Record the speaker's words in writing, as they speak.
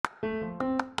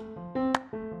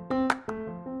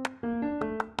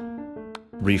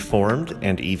Reformed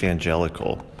and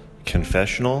Evangelical,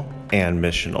 Confessional and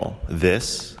Missional.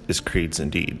 This is Creeds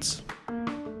and Deeds.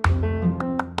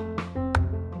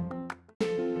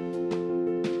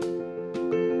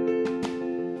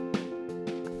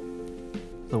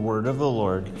 The word of the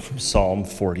Lord from Psalm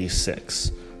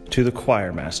 46. To the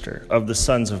choir master of the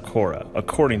sons of Korah,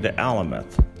 according to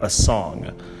Alameth, a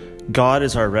song. God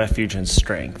is our refuge and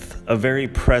strength, a very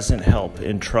present help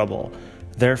in trouble.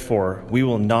 Therefore, we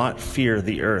will not fear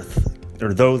the earth,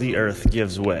 or though the earth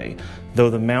gives way,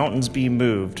 though the mountains be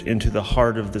moved into the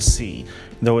heart of the sea,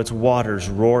 though its waters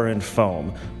roar and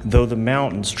foam, though the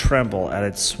mountains tremble at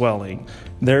its swelling.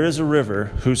 There is a river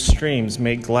whose streams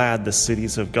make glad the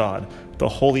cities of God, the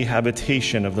holy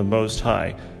habitation of the Most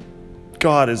High.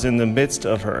 God is in the midst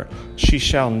of her. She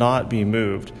shall not be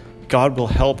moved. God will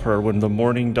help her when the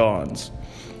morning dawns.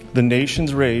 The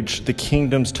nations rage, the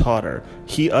kingdoms totter.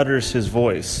 He utters his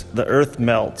voice, the earth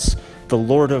melts. The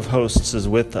Lord of hosts is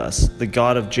with us. The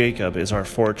God of Jacob is our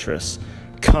fortress.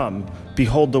 Come,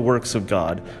 behold the works of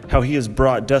God, how he has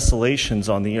brought desolations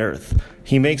on the earth.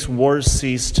 He makes wars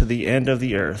cease to the end of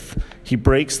the earth. He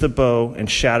breaks the bow and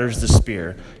shatters the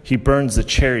spear. He burns the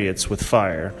chariots with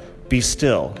fire. Be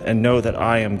still and know that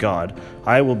I am God.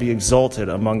 I will be exalted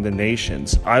among the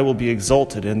nations. I will be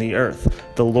exalted in the earth.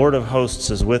 The Lord of hosts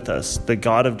is with us. The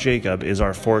God of Jacob is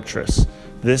our fortress.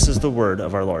 This is the word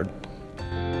of our Lord.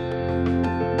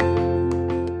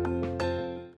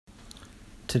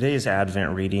 Today's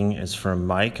Advent reading is from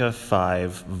Micah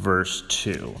 5, verse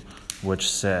 2, which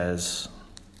says,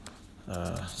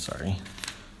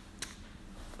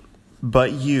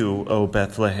 But you, O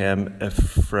Bethlehem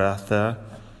Ephrathah,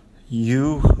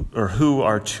 you who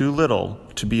are too little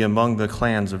to be among the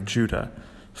clans of Judah,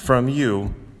 from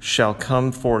you shall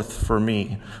come forth for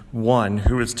me one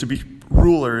who is to be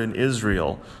ruler in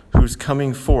Israel, whose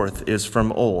coming forth is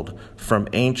from old, from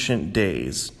ancient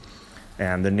days.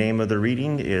 And the name of the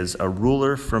reading is A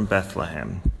Ruler from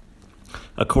Bethlehem.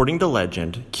 According to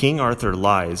legend, King Arthur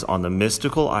lies on the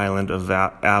mystical island of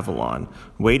Avalon,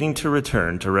 waiting to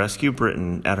return to rescue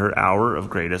Britain at her hour of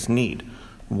greatest need.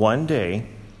 One day,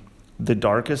 the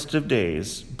darkest of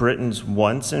days, Britain's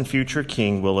once and future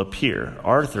king will appear.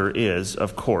 Arthur is,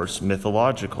 of course,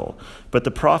 mythological, but the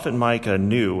prophet Micah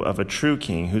knew of a true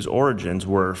king whose origins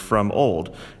were from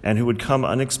old and who would come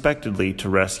unexpectedly to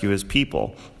rescue his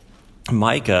people.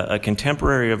 Micah, a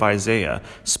contemporary of Isaiah,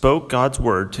 spoke God's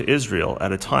word to Israel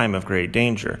at a time of great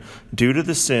danger. Due to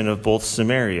the sin of both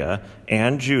Samaria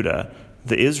and Judah,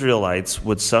 the Israelites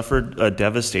would suffer a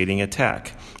devastating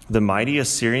attack. The mighty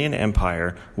Assyrian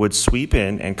Empire would sweep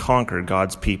in and conquer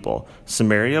God's people.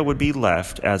 Samaria would be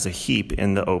left as a heap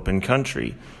in the open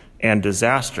country, and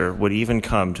disaster would even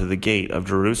come to the gate of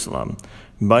Jerusalem.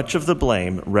 Much of the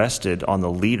blame rested on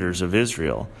the leaders of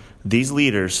Israel. These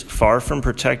leaders, far from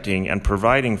protecting and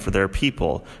providing for their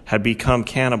people, had become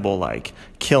cannibal-like,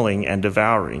 killing and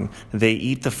devouring. They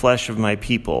eat the flesh of my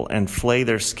people and flay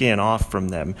their skin off from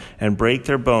them and break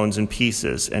their bones in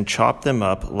pieces and chop them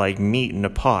up like meat in a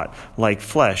pot, like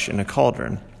flesh in a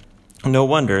cauldron. No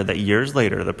wonder that years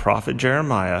later the prophet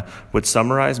Jeremiah would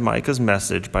summarize Micah's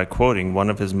message by quoting one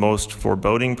of his most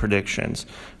foreboding predictions.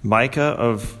 Micah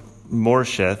of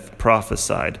Moresheth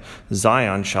prophesied,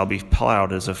 Zion shall be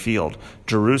plowed as a field,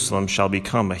 Jerusalem shall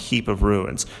become a heap of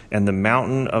ruins, and the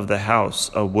mountain of the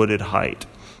house a wooded height.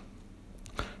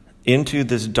 Into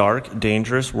this dark,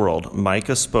 dangerous world,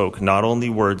 Micah spoke not only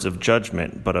words of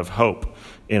judgment, but of hope.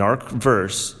 In our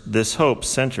verse, this hope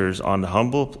centers on a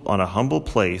humble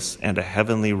place and a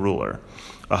heavenly ruler.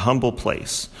 A humble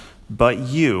place. But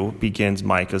you, begins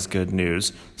Micah's good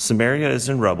news, Samaria is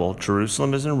in rubble,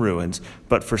 Jerusalem is in ruins,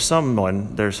 but for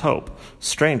someone there's hope.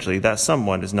 Strangely, that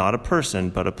someone is not a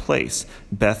person, but a place,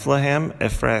 Bethlehem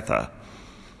Ephrathah.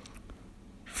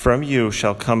 From you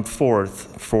shall come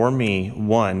forth for me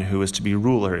one who is to be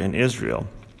ruler in Israel.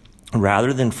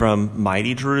 Rather than from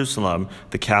mighty Jerusalem,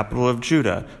 the capital of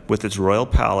Judah, with its royal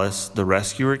palace, the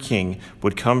rescuer king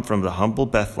would come from the humble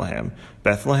Bethlehem.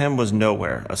 Bethlehem was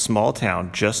nowhere, a small town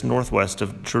just northwest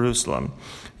of Jerusalem.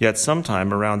 Yet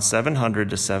sometime around 700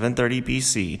 to 730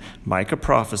 BC, Micah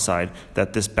prophesied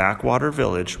that this backwater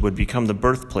village would become the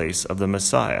birthplace of the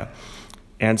Messiah.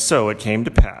 And so it came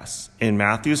to pass. In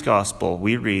Matthew's Gospel,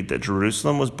 we read that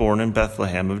Jerusalem was born in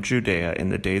Bethlehem of Judea in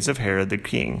the days of Herod the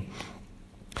king.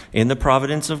 In the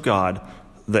providence of God,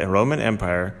 the Roman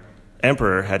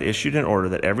emperor had issued an order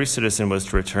that every citizen was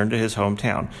to return to his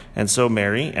hometown, and so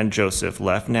Mary and Joseph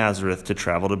left Nazareth to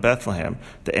travel to Bethlehem.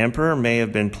 The emperor may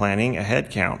have been planning a head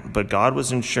count, but God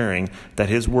was ensuring that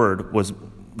his word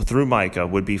through Micah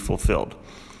would be fulfilled.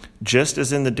 Just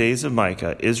as in the days of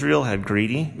Micah, Israel had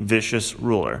greedy, vicious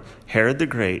ruler. Herod the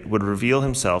Great would reveal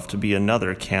himself to be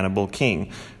another cannibal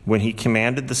king. When he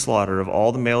commanded the slaughter of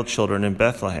all the male children in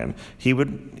Bethlehem, he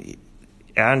would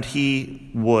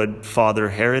father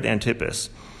Herod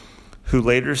Antipas, who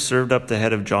later served up the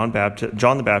head of John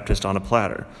the Baptist on a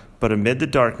platter. But amid the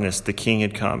darkness, the king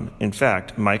had come. In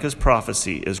fact, Micah's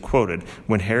prophecy is quoted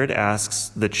when Herod asks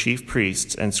the chief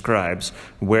priests and scribes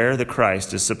where the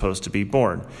Christ is supposed to be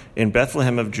born. In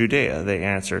Bethlehem of Judea, they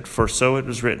answered, for so it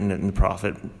was written in the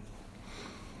prophet,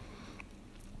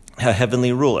 a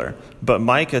heavenly ruler. But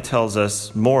Micah tells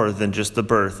us more than just the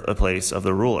birthplace of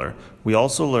the ruler. We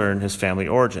also learn his family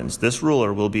origins. This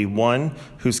ruler will be one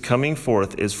whose coming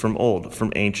forth is from old,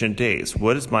 from ancient days.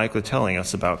 What is Micah telling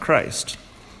us about Christ?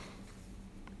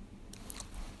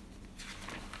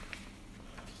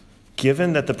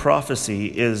 Given that the prophecy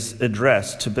is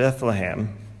addressed to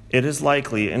Bethlehem, it is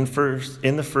likely in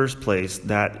the first place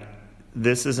that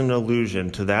this is an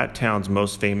allusion to that town's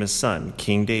most famous son,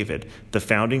 King David, the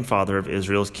founding father of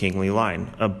Israel's kingly line,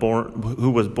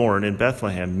 who was born in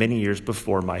Bethlehem many years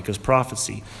before Micah's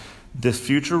prophecy. This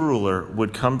future ruler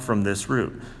would come from this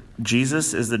root.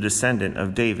 Jesus is the descendant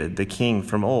of David, the king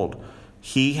from old.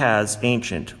 He has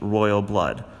ancient royal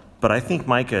blood. But I think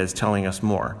Micah is telling us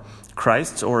more.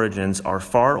 Christ's origins are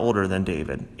far older than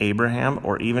David, Abraham,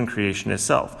 or even creation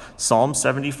itself. Psalm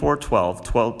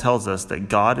 74:12 tells us that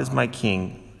God my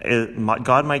king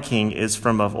is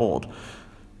from of old,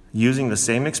 using the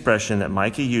same expression that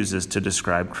Micah uses to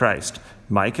describe Christ.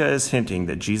 Micah is hinting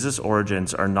that Jesus'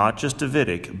 origins are not just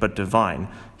Davidic, but divine.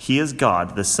 He is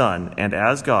God, the Son, and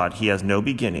as God, he has no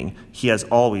beginning. He has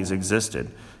always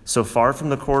existed. So far from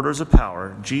the corridors of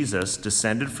power, Jesus,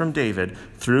 descended from David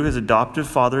through his adoptive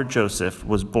father Joseph,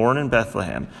 was born in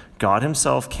Bethlehem. God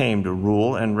himself came to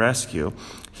rule and rescue.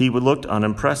 He looked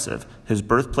unimpressive. His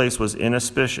birthplace was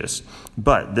inauspicious.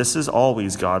 But this is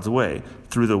always God's way.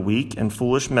 Through the weak and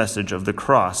foolish message of the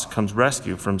cross comes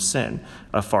rescue from sin,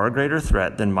 a far greater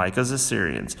threat than Micah's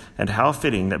Assyrians. And how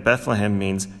fitting that Bethlehem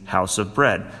means house of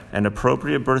bread, an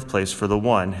appropriate birthplace for the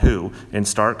one who, in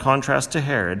stark contrast to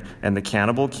Herod and the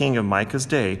cannibal king of Micah's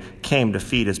day, came to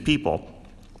feed his people.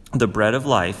 The bread of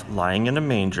life lying in a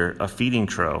manger, a feeding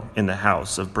trough in the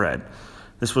house of bread.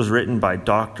 This was written by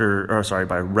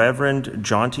Reverend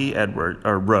John T.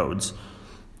 Rhodes,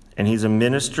 and he's a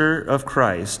minister of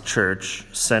Christ Church,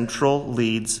 Central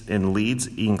Leeds in Leeds,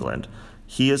 England.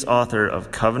 He is author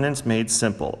of Covenants Made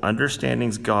Simple, Understanding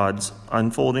God's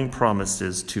Unfolding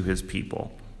Promises to His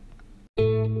People.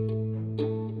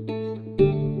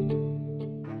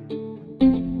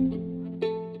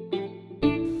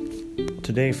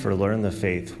 Today for Learn the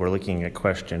Faith, we're looking at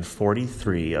question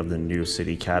 43 of the New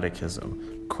City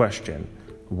Catechism. Question: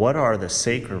 what are the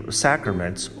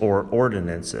sacraments or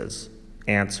ordinances?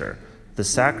 Answer: the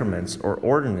sacraments or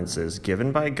ordinances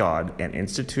given by God and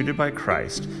instituted by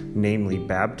Christ, namely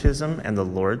baptism and the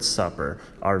Lord's Supper,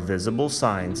 are visible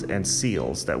signs and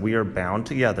seals that we are bound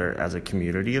together as a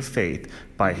community of faith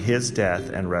by His death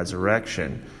and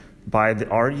resurrection. By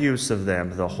our use of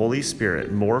them, the Holy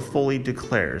Spirit more fully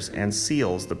declares and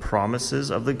seals the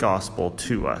promises of the gospel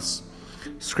to us.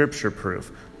 Scripture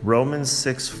proof: Romans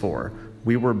 6:4.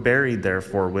 We were buried,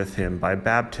 therefore, with him by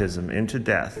baptism into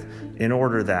death, in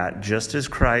order that, just as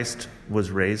Christ was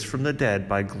raised from the dead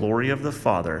by glory of the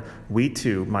Father, we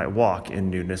too might walk in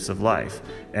newness of life.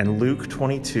 And Luke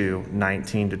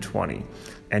 22:19-20.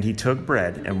 And he took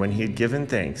bread, and when he had given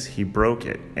thanks, he broke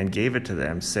it and gave it to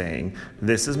them, saying,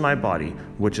 "This is my body,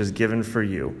 which is given for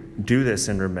you. Do this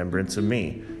in remembrance of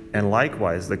me." And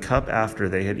likewise the cup after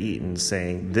they had eaten,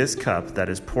 saying, "This cup that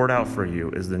is poured out for you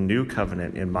is the new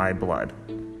covenant in my blood."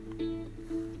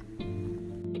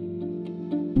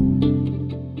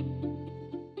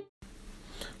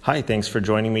 Hi, thanks for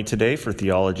joining me today for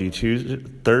Theology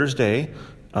Thursday.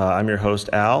 I'm your host,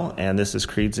 Al, and this is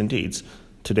Creeds and Deeds.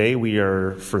 Today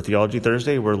for Theology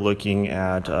Thursday, we're looking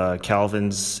at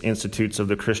Calvin's Institutes of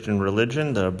the Christian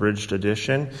Religion, the abridged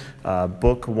edition,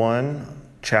 Book 1,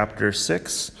 Chapter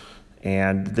 6.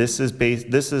 And this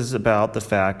is about the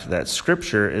fact that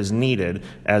Scripture is needed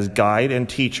as guide and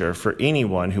teacher for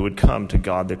anyone who would come to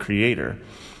God the Creator.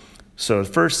 So the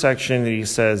first section that he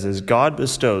says is God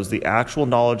bestows the actual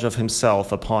knowledge of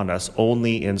himself upon us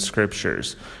only in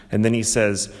Scriptures. And then he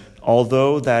says,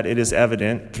 although that it is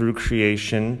evident through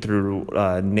creation, through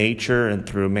nature, and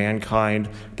through mankind,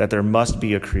 that there must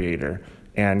be a Creator.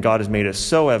 And God has made it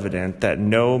so evident that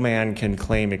no man can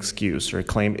claim excuse or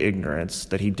claim ignorance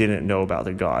that he didn't know about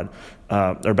the God,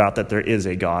 or about that there is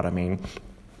a God.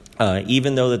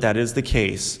 Even though that is the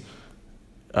case,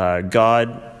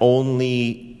 God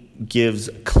only gives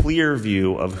a clear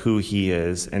view of who he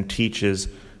is and teaches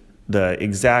the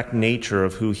exact nature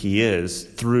of who he is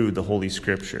through the Holy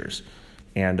Scriptures.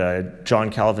 And John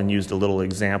Calvin used a little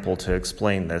example to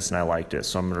explain this, and I liked it,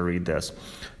 so I'm going to read this.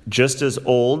 Just as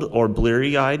old or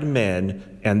bleary-eyed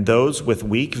men and those with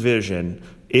weak vision,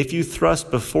 if you thrust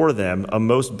before them a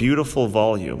most beautiful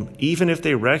volume, even if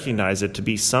they recognize it to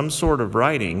be some sort of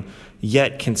writing,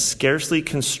 yet can scarcely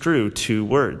construe 2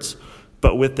 words,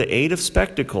 but with the aid of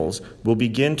spectacles will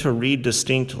begin to read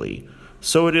distinctly.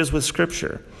 So it is with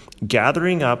Scripture.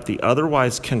 Gathering up the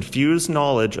otherwise confused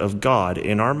knowledge of God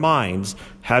in our minds,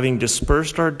 having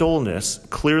dispersed our dullness,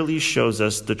 clearly shows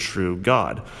us the true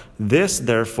God. This,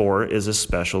 therefore, is a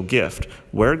special gift,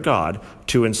 where God,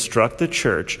 to instruct the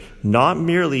church, not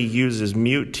merely uses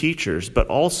mute teachers, but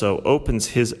also opens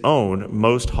his own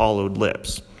most hallowed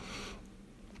lips.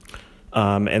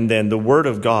 And then the Word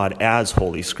of God as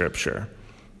Holy Scripture.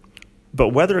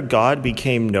 But whether God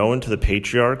became known to the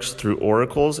patriarchs through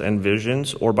oracles and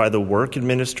visions, or by the work and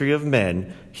ministry of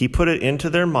men, he put it into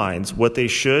their minds what they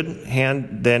should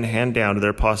then hand down to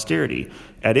their posterity.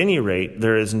 At any rate,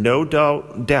 there is no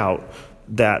doubt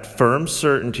that firm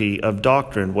certainty of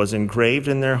doctrine was engraved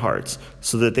in their hearts,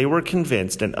 so that they were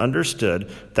convinced and understood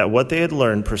that what they had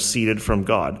learned proceeded from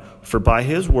God. For by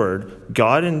his word,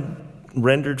 God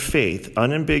rendered faith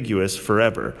unambiguous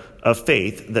forever, a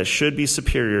faith that should be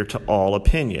superior to all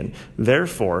opinion.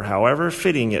 Therefore, however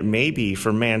fitting it may be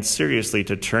for man seriously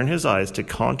to turn his eyes to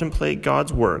contemplate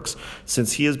God's works,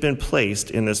 since he has been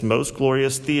placed in this most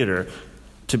glorious theater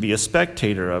to be a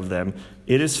spectator of them,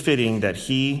 it is fitting that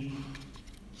he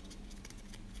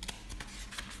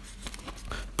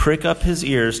prick up his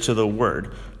ears to the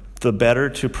word, the better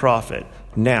to profit.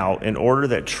 Now, in order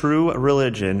that true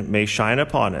religion may shine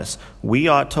upon us, we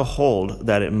ought to hold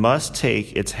that it must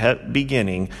take its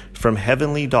beginning from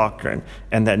heavenly doctrine,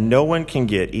 and that no one can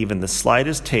get even the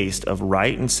slightest taste of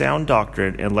right and sound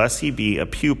doctrine unless he be a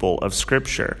pupil of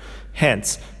Scripture.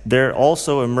 Hence, there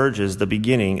also emerges the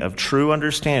beginning of true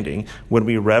understanding when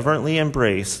we reverently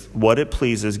embrace what it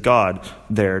pleases God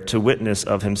there to witness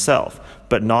of himself.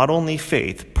 But not only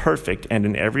faith, perfect and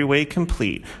in every way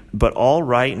complete, but all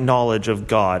right knowledge of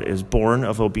God is born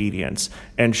of obedience.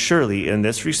 And surely in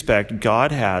this respect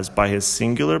God has, by his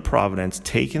singular providence,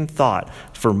 taken thought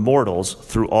for mortals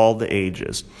through all the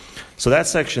ages. So that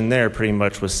section there pretty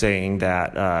much was saying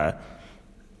that,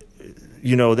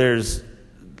 there's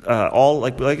all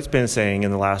like it's been saying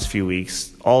in the last few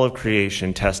weeks, all of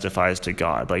creation testifies to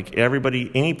God. Like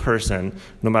everybody, any person,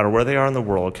 no matter where they are in the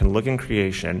world, can look in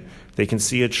creation. They can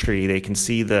see a tree. They can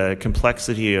see the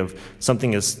complexity of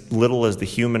something as little as the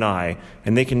human eye,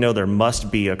 and they can know there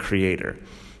must be a creator.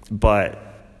 But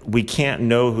we can't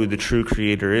know who the true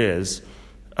creator is.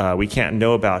 We can't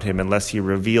know about him unless he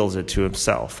reveals it to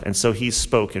himself. And so he's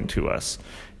spoken to us.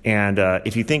 And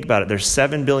if you think about it, there's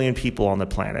 7 billion people on the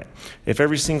planet. If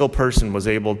every single person was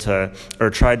able to, or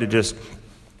tried to just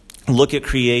look at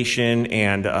creation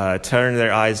and turn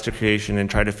their eyes to creation and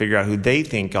try to figure out who they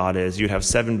think God is, you'd have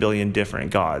 7 billion different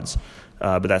gods.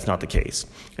 But that's not the case.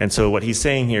 And so what he's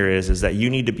saying here is that you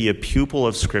need to be a pupil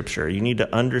of Scripture. You need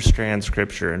to understand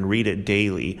Scripture and read it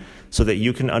daily so that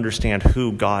you can understand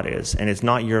who God is. And it's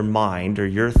not your mind or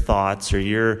your thoughts or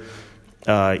your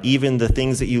even the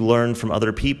things that you learn from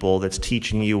other people that's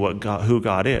teaching you who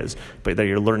God is, but that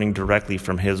you're learning directly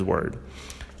from his word.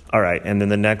 All right, and then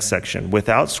the next section.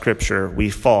 Without Scripture, we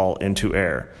fall into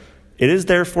error. It is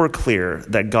therefore clear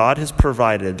that God has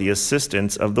provided the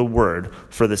assistance of the Word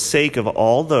for the sake of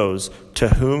all those to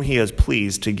whom he has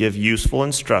pleased to give useful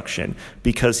instruction,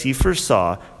 because he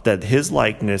foresaw that his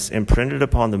likeness imprinted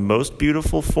upon the most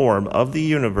beautiful form of the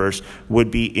universe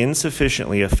would be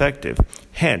insufficiently effective.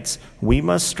 Hence, we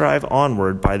must strive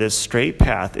onward by this straight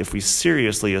path if we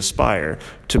seriously aspire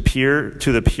to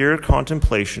the pure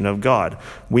contemplation of God.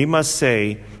 We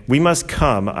must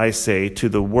come, I say, to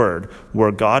the Word,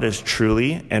 where God is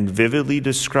truly and vividly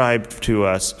described to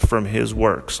us from his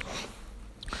works.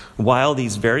 While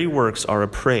these very works are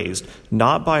appraised,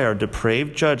 not by our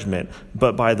depraved judgment,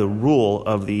 but by the rule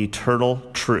of the eternal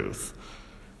truth.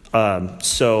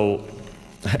 So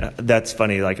that's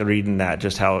funny, like reading that,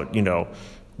 just how,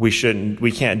 we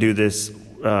can't do this,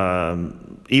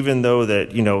 even though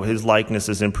that, his likeness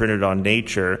is imprinted on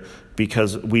nature,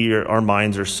 because our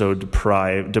minds are so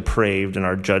depraved and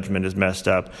our judgment is messed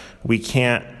up. We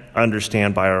can't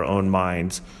understand by our own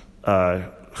minds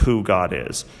who God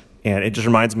is. And it just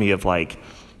reminds me of like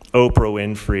Oprah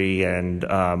Winfrey and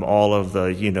all of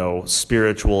the,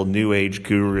 spiritual new age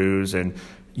gurus and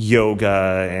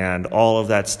yoga and all of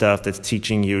that stuff that's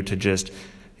teaching you to just,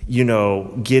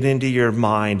 get into your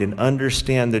mind and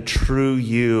understand the true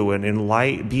you and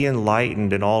be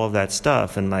enlightened and all of that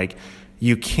stuff. And like,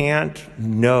 you can't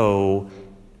know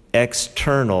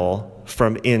external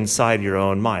from inside your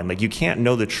own mind. Like, you can't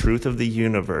know the truth of the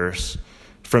universe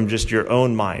from just your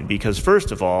own mind, because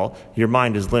first of all, your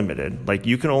mind is limited. Like,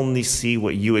 you can only see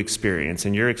what you experience,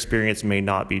 and your experience may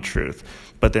not be truth.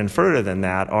 But then further than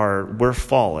that, we're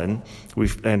fallen.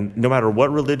 And no matter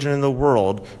what religion in the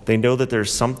world, they know that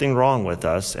there's something wrong with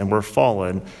us, and we're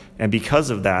fallen. And because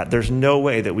of that, there's no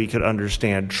way that we could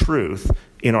understand truth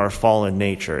in our fallen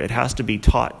nature. It has to be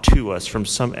taught to us from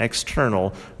some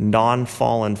external,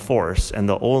 non-fallen force. And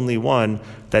the only one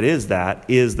that is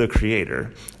the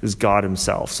Creator, is God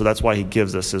himself. So that's why he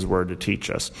gives us his word to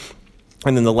teach us.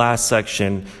 And then the last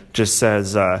section just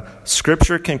says,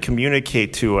 Scripture can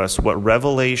communicate to us what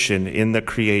revelation in the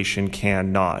creation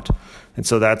cannot. And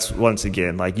so that's, once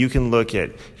again, like, you can go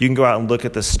out and look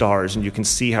at the stars and you can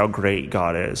see how great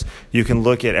God is. You can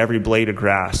look at every blade of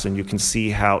grass and you can see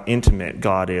how intimate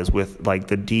God is with like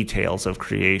the details of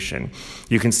creation.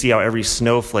 You can see how every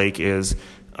snowflake is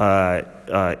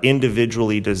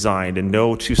individually designed, and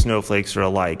no two snowflakes are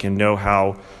alike, and know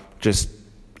how just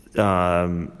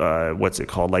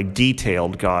like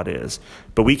detailed God is.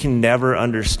 But we can never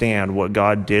understand what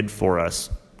God did for us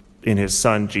in his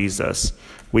son Jesus.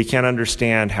 We can't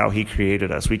understand how he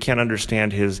created us. We can't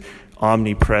understand his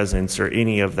omnipresence or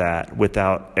any of that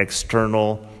without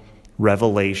external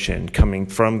revelation coming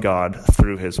from God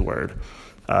through his word.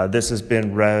 This has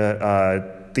been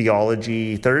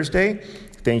Theology Thursday.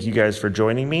 Thank you guys for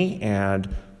joining me,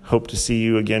 and hope to see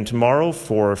you again tomorrow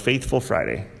for Faithful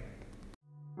Friday.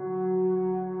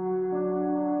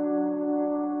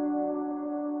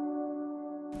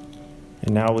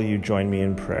 And now will you join me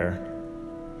in prayer?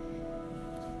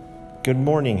 Good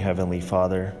morning, Heavenly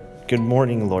Father. Good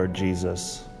morning, Lord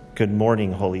Jesus. Good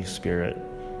morning, Holy Spirit.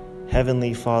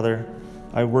 Heavenly Father,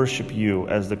 I worship you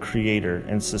as the creator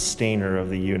and sustainer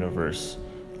of the universe.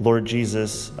 Lord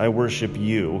Jesus, I worship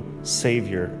you,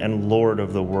 Savior and Lord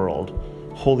of the world.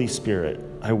 Holy Spirit,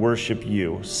 I worship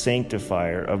you,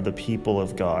 sanctifier of the people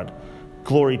of God.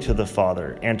 Glory to the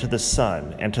Father, and to the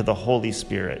Son, and to the Holy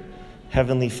Spirit.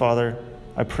 Heavenly Father,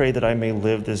 I pray that I may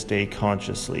live this day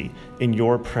consciously in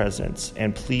your presence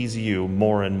and please you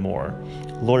more and more.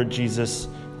 Lord Jesus,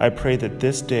 I pray that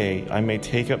this day I may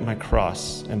take up my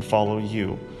cross and follow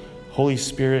you. Holy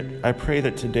Spirit, I pray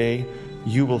that today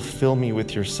you will fill me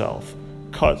with yourself.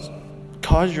 Cause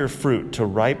your fruit to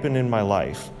ripen in my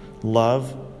life: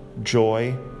 love,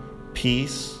 joy,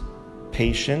 peace,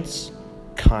 patience,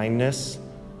 kindness,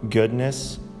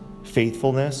 goodness,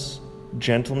 faithfulness,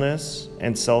 gentleness,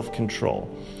 and self-control.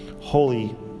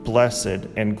 Holy, blessed,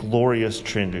 and glorious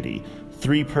Trinity,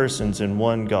 three persons in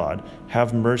one God,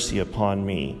 have mercy upon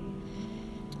me.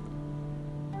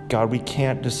 God, we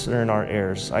can't discern our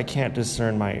errors. I can't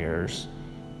discern my errors.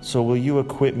 So will you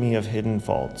acquit me of hidden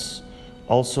faults?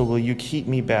 Also, will you keep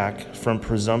me back from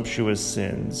presumptuous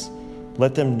sins?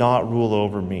 Let them not rule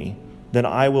over me. Then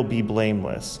I will be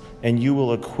blameless, and you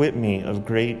will acquit me of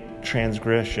great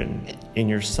transgression in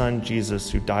your Son Jesus,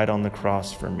 who died on the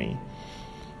cross for me.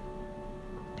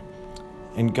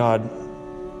 And God,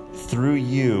 through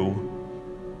you,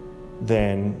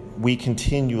 then we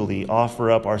continually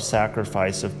offer up our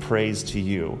sacrifice of praise to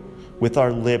you. With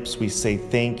our lips we say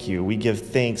thank you. We give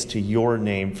thanks to your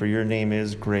name, for your name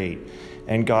is great.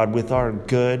 And God, with our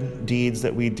good deeds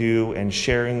that we do and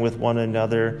sharing with one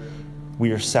another,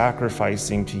 we are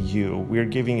sacrificing to you. We are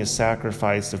giving a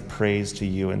sacrifice of praise to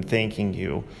you and thanking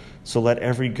you. So let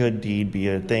every good deed be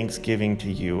a thanksgiving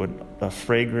to you, a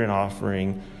fragrant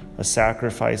offering, a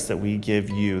sacrifice that we give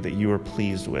you, that you are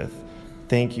pleased with.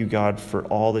 Thank you, God, for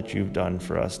all that you've done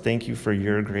for us. Thank you for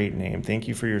your great name. Thank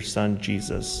you for your Son,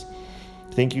 Jesus.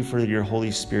 Thank you for your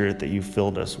Holy Spirit that you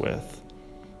filled us with.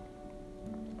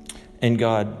 And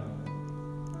God,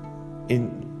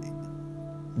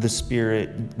 the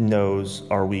Spirit knows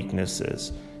our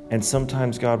weaknesses. And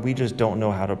sometimes, God, we just don't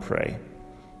know how to pray.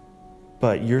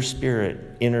 But your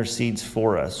Spirit intercedes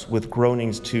for us with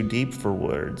groanings too deep for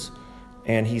words.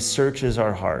 And he searches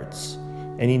our hearts.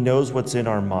 And he knows what's in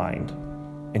our mind.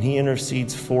 And he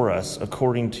intercedes for us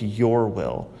according to your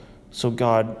will. So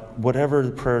God, whatever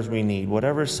the prayers we need,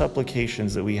 whatever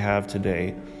supplications that we have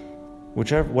today,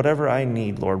 whatever I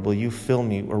need, Lord, will you fill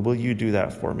me, or will you do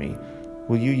that for me?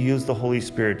 Will you use the Holy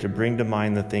Spirit to bring to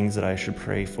mind the things that I should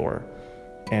pray for?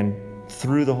 And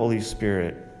through the Holy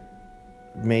Spirit,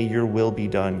 may your will be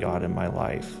done, God, in my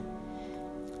life.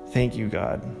 Thank you,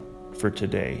 God, for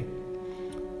today.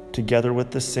 Together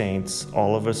with the saints,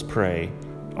 all of us pray,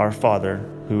 Our Father,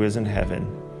 who is in heaven,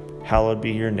 hallowed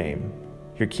be your name.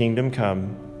 Your kingdom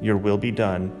come, your will be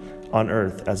done, on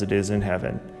earth as it is in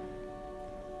heaven.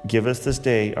 Give us this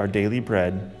day our daily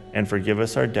bread, and forgive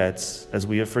us our debts as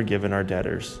we have forgiven our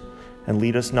debtors. And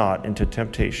lead us not into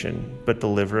temptation, but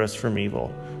deliver us from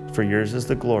evil. For yours is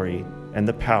the glory and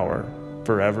the power,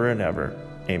 forever and ever.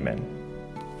 Amen.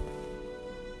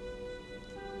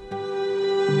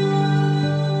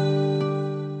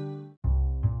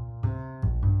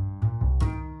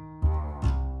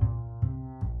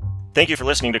 Thank you for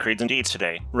listening to Creeds and Deeds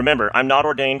today. Remember, I'm not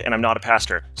ordained and I'm not a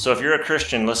pastor, so if you're a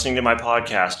Christian listening to my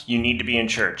podcast, you need to be in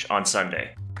church on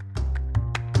Sunday.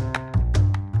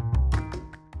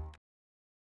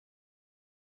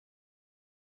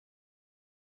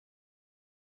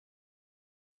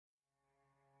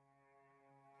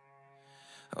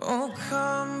 Oh,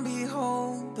 come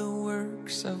behold the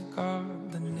works of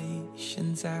God, the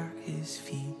nations at his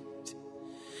feet.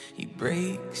 He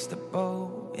breaks the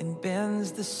bow and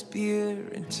bends the spear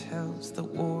and tells the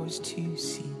wars to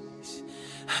cease.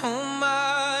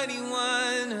 Almighty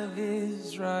One of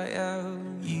Israel,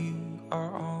 you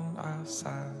are on our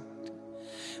side.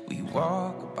 We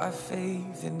walk by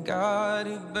faith in God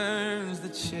who burns the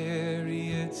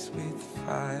chariots with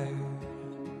fire.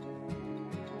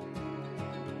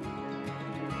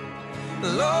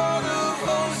 Lord of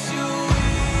hosts, you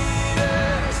lead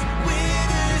us,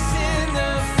 with us in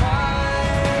the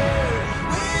fire,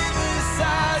 with us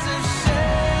as a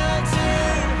shelter,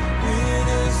 with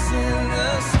us in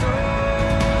the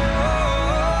storm.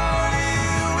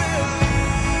 You will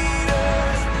lead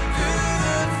us through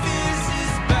the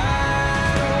fiercest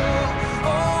battle.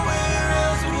 Oh, where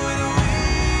else would we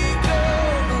go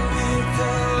but with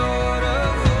the Lord of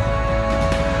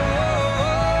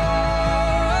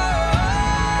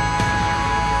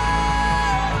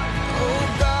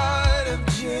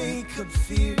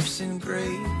fierce and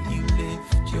great, you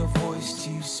lift your voice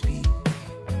to speak.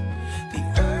 The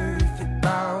earth it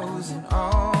bows and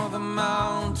all the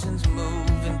mountains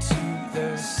move into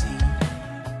the sea.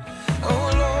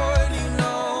 Oh Lord, you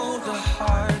know the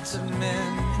hearts of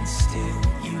men, and still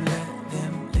you let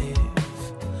them live.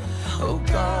 Oh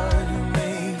God, who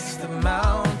makes the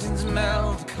mountains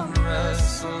melt, come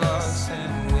wrestle us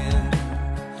and win.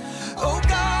 Oh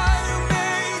God,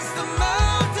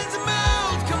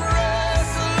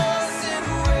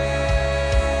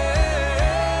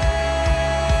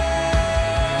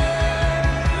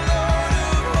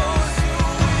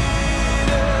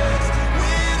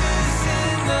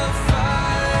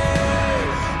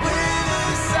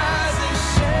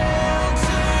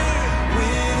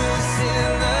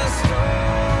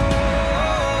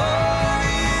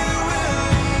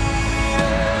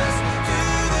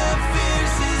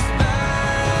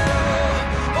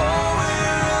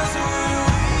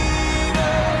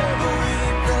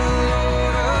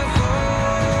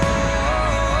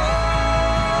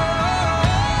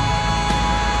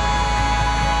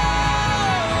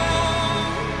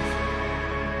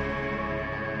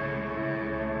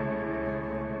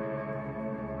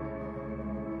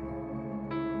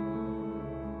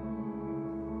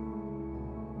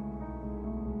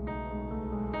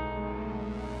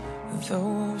 the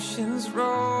oceans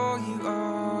roar, you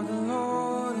are the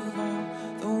Lord of all,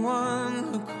 the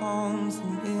one who calms the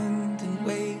wind and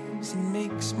waves and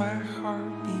makes my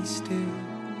heart be still.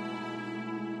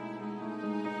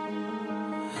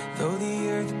 Though the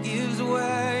earth gives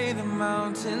way, the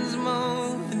mountains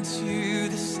move into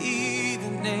the sea, the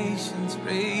nations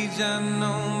rage, I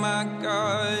know my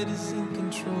God is in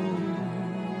control.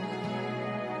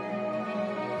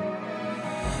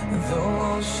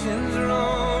 Though oceans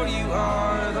roar, you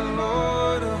are the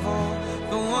Lord of all,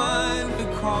 the one who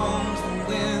calms the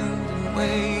wind and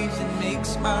waves and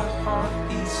makes my heart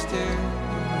be still.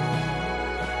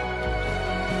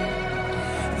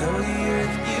 Though the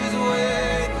earth